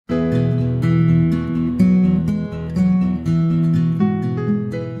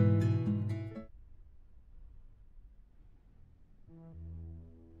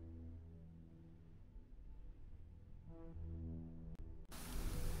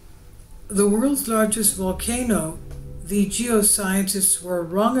The world's largest volcano, the geoscientists were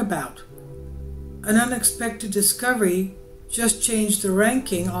wrong about. An unexpected discovery just changed the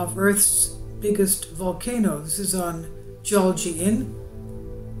ranking of Earth's biggest volcano. This is on Geology In.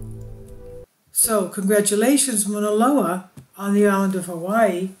 So, congratulations, Mauna Loa, on the island of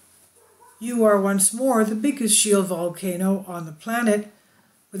Hawaii. You are once more the biggest shield volcano on the planet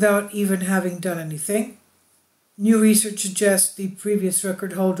without even having done anything. New research suggests the previous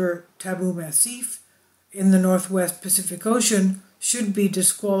record holder, Tamu Massif, in the Northwest Pacific Ocean, should be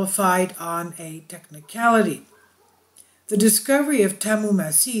disqualified on a technicality. The discovery of Tamu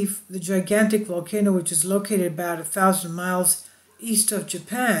Massif, the gigantic volcano which is located about 1,000 miles east of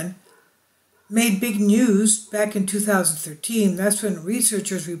Japan, made big news back in 2013. That's when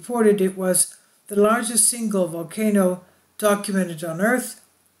researchers reported it was the largest single volcano documented on Earth.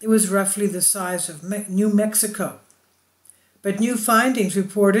 It was roughly the size of New Mexico. But new findings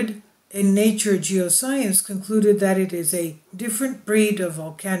reported in Nature Geoscience concluded that it is a different breed of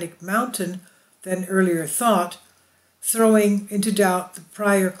volcanic mountain than earlier thought, throwing into doubt the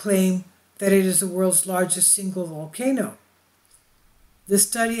prior claim that it is the world's largest single volcano. The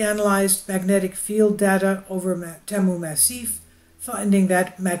study analyzed magnetic field data over Tamu Massif, finding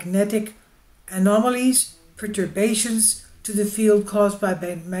that magnetic anomalies, perturbations to the field caused by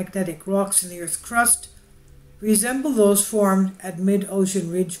magnetic rocks in the Earth's crust, resemble those formed at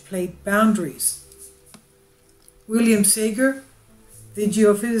mid-ocean ridge plate boundaries. William Sager, the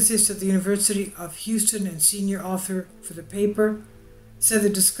geophysicist at the University of Houston and senior author for the paper, said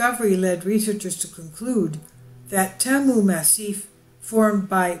the discovery led researchers to conclude that Tamu Massif formed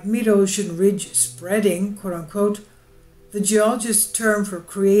by mid-ocean ridge spreading, quote-unquote, the geologist's term for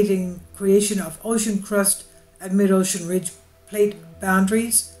creation of ocean crust at mid-ocean ridge plate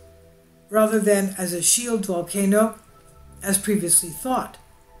boundaries, rather than as a shield volcano, as previously thought.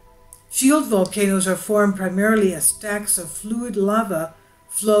 Shield volcanoes are formed primarily as stacks of fluid lava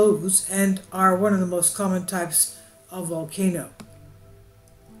flows and are one of the most common types of volcano.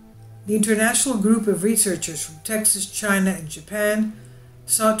 The international group of researchers from Texas, China, and Japan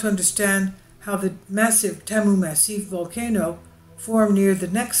sought to understand how the massive Tamu Massif volcano formed near the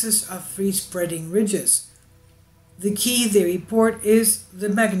nexus of free spreading ridges. The key, they report, is the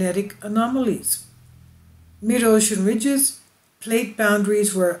magnetic anomalies. Mid-ocean ridges, plate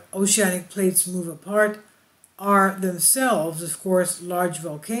boundaries where oceanic plates move apart, are themselves, of course, large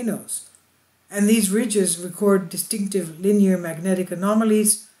volcanoes. And these ridges record distinctive linear magnetic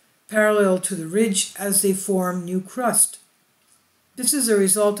anomalies parallel to the ridge as they form new crust. This is a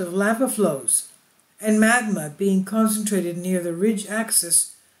result of lava flows and magma being concentrated near the ridge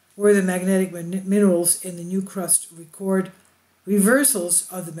axis where the magnetic minerals in the new crust record reversals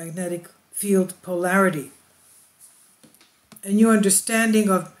of the magnetic field polarity. A new understanding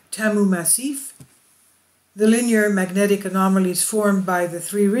of Tamu Massif, the linear magnetic anomalies formed by the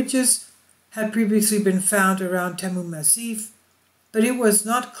three ridges had previously been found around Tamu Massif, but it was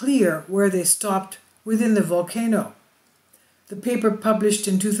not clear where they stopped within the volcano. The paper published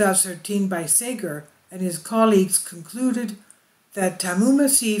in 2013 by Sager and his colleagues concluded that Tamu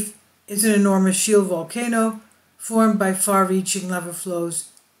Massif is an enormous shield volcano formed by far-reaching lava flows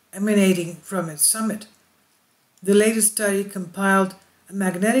emanating from its summit. The latest study compiled a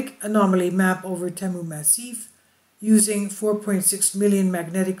magnetic anomaly map over Tamu Massif using 4.6 million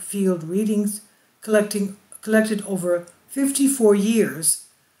magnetic field readings collected over 54 years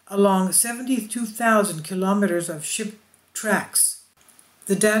along 72,000 kilometers of ship tracks.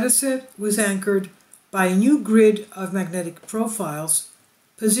 The dataset was anchored by a new grid of magnetic profiles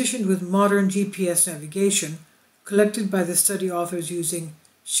positioned with modern GPS navigation collected by the study authors using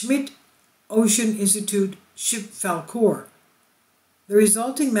Schmidt Ocean Institute Ship Falcor. The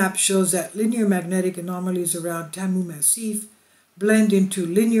resulting map shows that linear magnetic anomalies around Tamu Massif blend into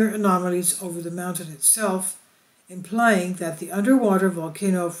linear anomalies over the mountain itself, implying that the underwater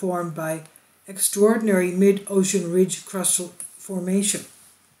volcano formed by extraordinary mid-ocean ridge crustal formation.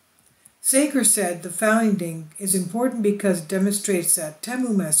 Sager said the finding is important because it demonstrates that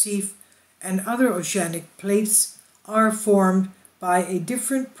Tamu Massif and other oceanic plates are formed by a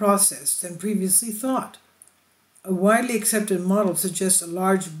different process than previously thought. A widely accepted model suggests a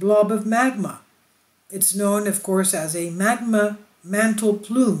large blob of magma. It's known, of course, as a magma mantle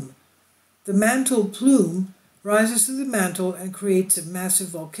plume. The mantle plume rises to the mantle and creates a massive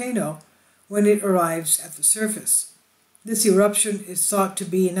volcano when it arrives at the surface. This eruption is thought to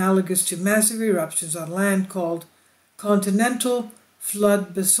be analogous to massive eruptions on land called continental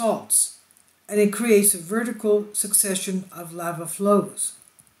flood basalts, and it creates a vertical succession of lava flows.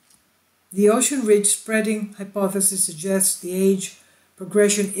 The ocean ridge spreading hypothesis suggests the age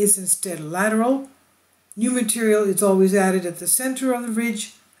progression is instead lateral. New material is always added at the center of the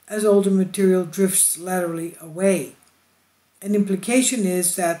ridge as older material drifts laterally away. An implication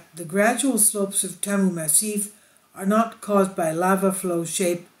is that the gradual slopes of Tamu Massif are not caused by lava flow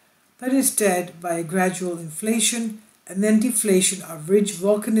shape, but instead by a gradual inflation and then deflation of ridge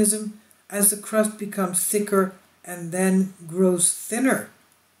volcanism as the crust becomes thicker and then grows thinner.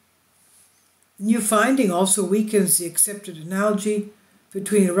 New finding also weakens the accepted analogy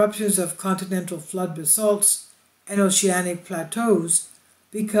between eruptions of continental flood basalts and oceanic plateaus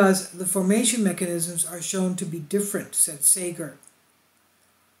because the formation mechanisms are shown to be different, said Sager.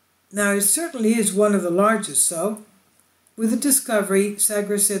 Now, it certainly is one of the largest, so with the discovery,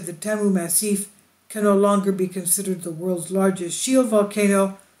 Sager said the Tamu Massif can no longer be considered the world's largest shield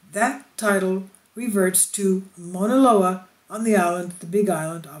volcano. That title reverts to Mauna Loa on the big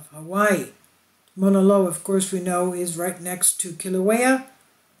island of Hawaii. Mauna Loa, of course, we know is right next to Kilauea,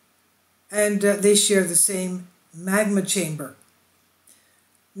 and they share the same magma chamber.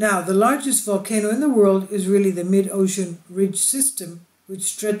 Now, the largest volcano in the world is really the mid-ocean ridge system, which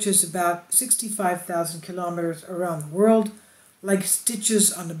stretches about 65,000 kilometers around the world, like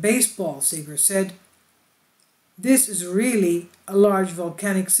stitches on a baseball, Sager said. This is really a large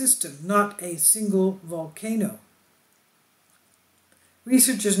volcanic system, not a single volcano.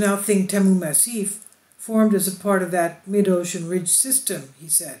 Researchers now think Tamu Massif formed as a part of that mid-ocean ridge system, he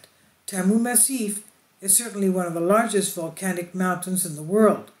said. Tamu Massif is certainly one of the largest volcanic mountains in the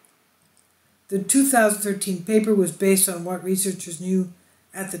world. The 2013 paper was based on what researchers knew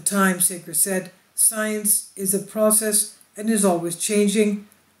at the time, Sager said. Science is a process and is always changing.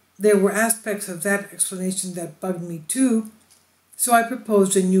 There were aspects of that explanation that bugged me too, so I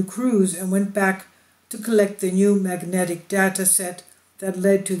proposed a new cruise and went back to collect the new magnetic data set that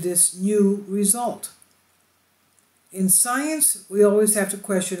led to this new result. In science, we always have to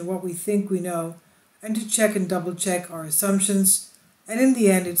question what we think we know and to check and double-check our assumptions, and in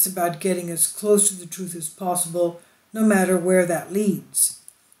the end it's about getting as close to the truth as possible, no matter where that leads.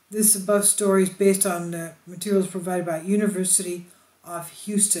 This above story is based on materials provided by University of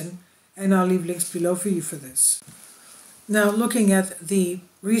Houston, and I'll leave links below for you for this. Now, looking at the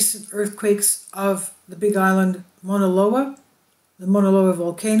recent earthquakes of the Big Island Mauna Loa, the Mauna Loa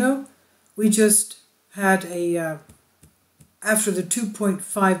volcano, we just had after the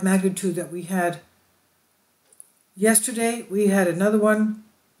 2.5 magnitude that we had yesterday, we had another one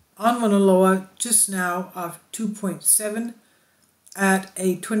on Mauna Loa just now of 2.7 at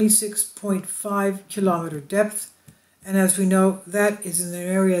a 26.5 kilometer depth. And as we know, that is in an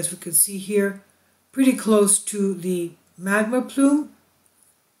area, as we can see here, pretty close to the magma plume,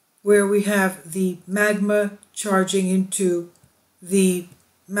 where we have the magma charging into the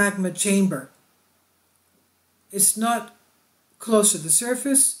magma chamber. It's not close to the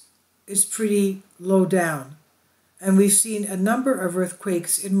surface, it's pretty low down. And we've seen a number of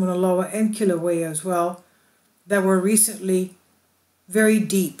earthquakes in Mauna Loa and Kilauea as well that were recently very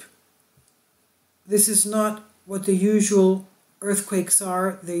deep. This is not what the usual earthquakes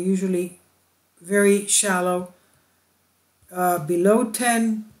are. They're usually very shallow, below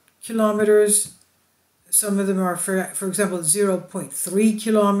 10 kilometers. Some of them are, for example, 0.3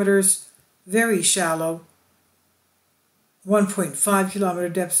 kilometers, very shallow, 1.5 kilometer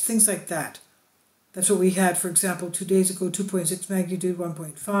depths, things like that. That's what we had, for example, 2 days ago, 2.6 magnitude,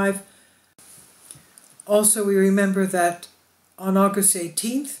 1.5. Also, we remember that on August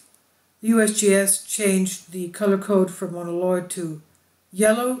 18th, the USGS changed the color code for Mauna Loa to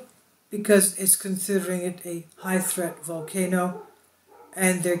yellow because it's considering it a high-threat volcano,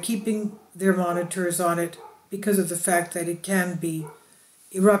 and they're keeping their monitors on it because of the fact that it can be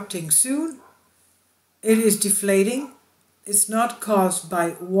erupting soon. It is deflating. It's not caused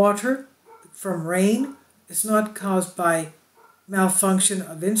by water from rain. It's not caused by malfunction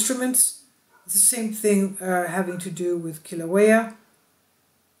of instruments. It's the same thing having to do with Kilauea.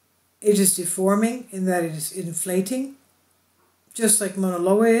 It is deforming in that it is inflating, just like Mauna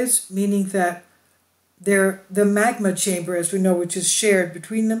Loa is, meaning that the magma chamber, as we know, which is shared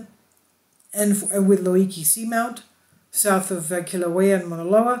between them, and with Loiki Seamount, south of Kilauea and Mauna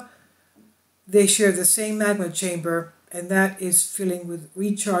Loa, they share the same magma chamber, and that is filling with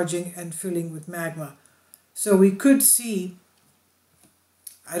recharging and filling with magma. So we could see,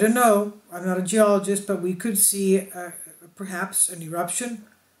 I don't know, I'm not a geologist, but we could see perhaps an eruption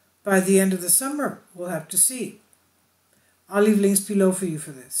by the end of the summer. We'll have to see. I'll leave links below for you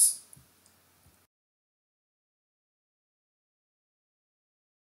for this.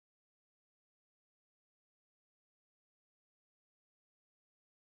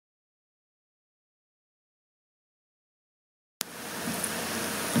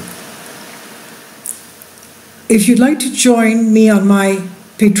 If you'd like to join me on my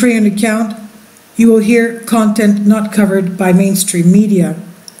Patreon account, you will hear content not covered by mainstream media.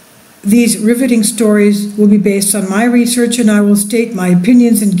 These riveting stories will be based on my research, and I will state my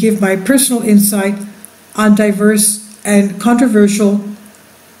opinions and give my personal insight on diverse and controversial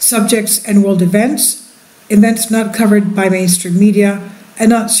subjects and world events not covered by mainstream media,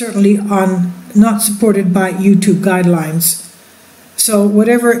 and not supported by YouTube guidelines. So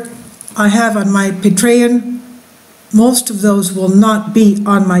whatever I have on my Patreon, most of those will not be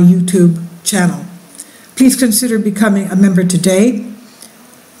on my YouTube channel. Please consider becoming a member today.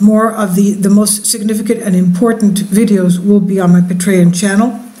 More of the most significant and important videos will be on my Patreon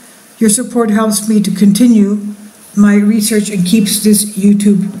channel. Your support helps me to continue my research and keeps this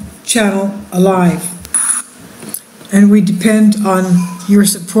YouTube channel alive. And we depend on your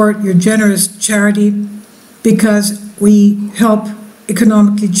support, your generous charity, because we help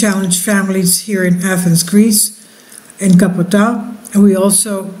economically challenged families here in Athens, Greece, in Kapota, and we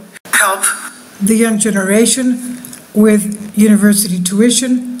also help the young generation with university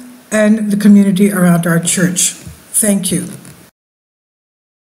tuition and the community around our church. Thank you.